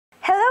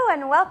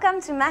and welcome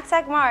to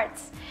mackTak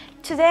Marts.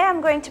 Today I'm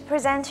going to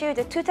present you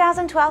the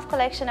 2012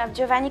 collection of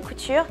Jovani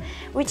Couture,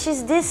 which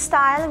is this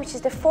style, which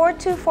is the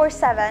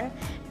 4247.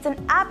 It's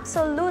an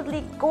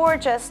absolutely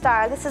gorgeous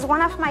style. This is one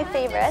of my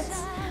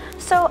favorites.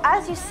 So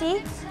as you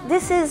see,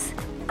 this is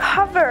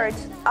covered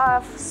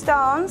of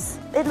stones.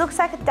 It looks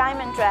like a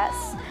diamond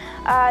dress.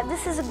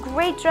 This is a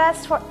great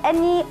dress for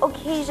any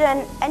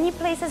occasion, any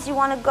places you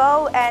want to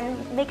go and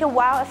make a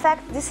wow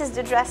effect. This is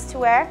the dress to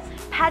wear.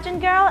 Pageant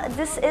girl,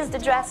 this is the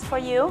dress for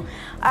you.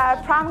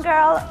 Prom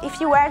girl,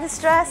 if you wear this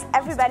dress,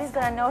 everybody's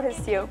gonna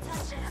notice you.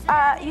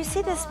 You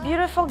see this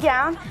beautiful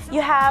gown. You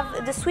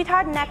have the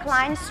sweetheart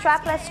neckline,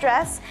 strapless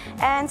dress,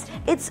 and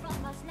it's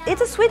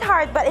a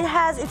sweetheart, but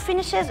it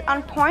finishes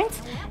on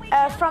point.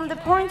 From the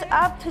point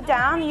up to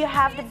down, you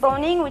have the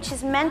boning, which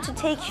is meant to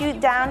take you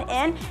down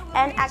in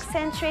and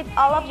accentuate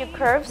all of your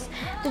curves.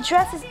 The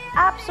dress is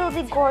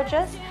absolutely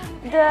gorgeous.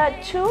 The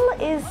tulle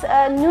is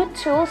a nude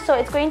tulle, so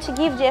it's going to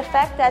give the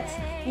effect that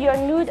you're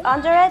nude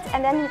under it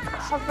and then it's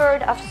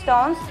covered of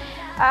stones.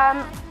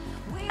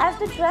 As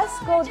the dress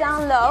goes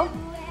down low,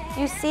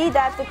 you see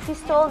that the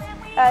crystals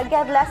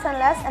get less and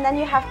less, and then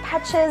you have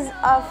patches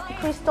of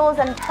crystals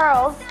and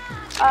pearls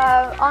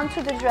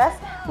onto the dress,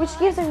 which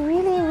gives a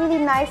really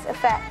nice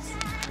effect.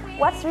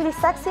 What's really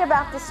sexy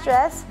about this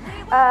dress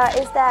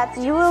is that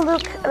you will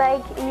look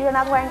like you're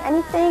not wearing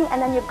anything, and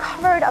then you're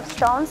covered of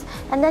stones,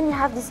 and then you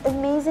have this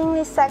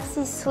amazingly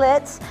sexy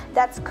slit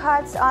that's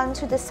cut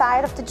onto the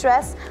side of the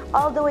dress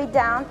all the way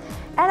down.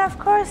 And of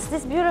course,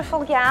 this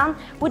beautiful gown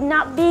would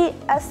not be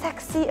a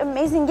sexy,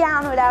 amazing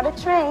gown without a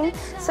train.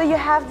 So you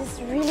have this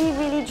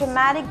really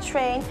dramatic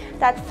train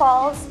that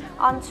falls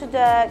onto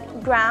the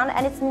ground,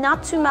 and it's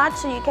not too much,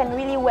 so you can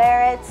really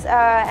wear it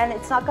and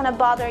it's not gonna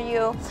bother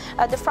you.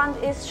 The front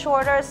is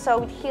shorter, so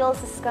with heels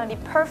this is gonna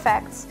be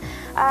perfect.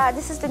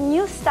 This is the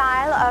new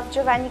style of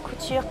Jovani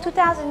Couture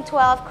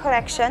 2012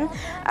 collection.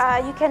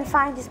 You can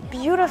find this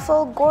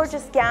beautiful,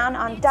 gorgeous gown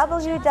on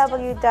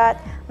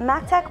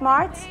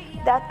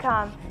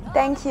www.mackTakMarts.com.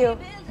 Thank you.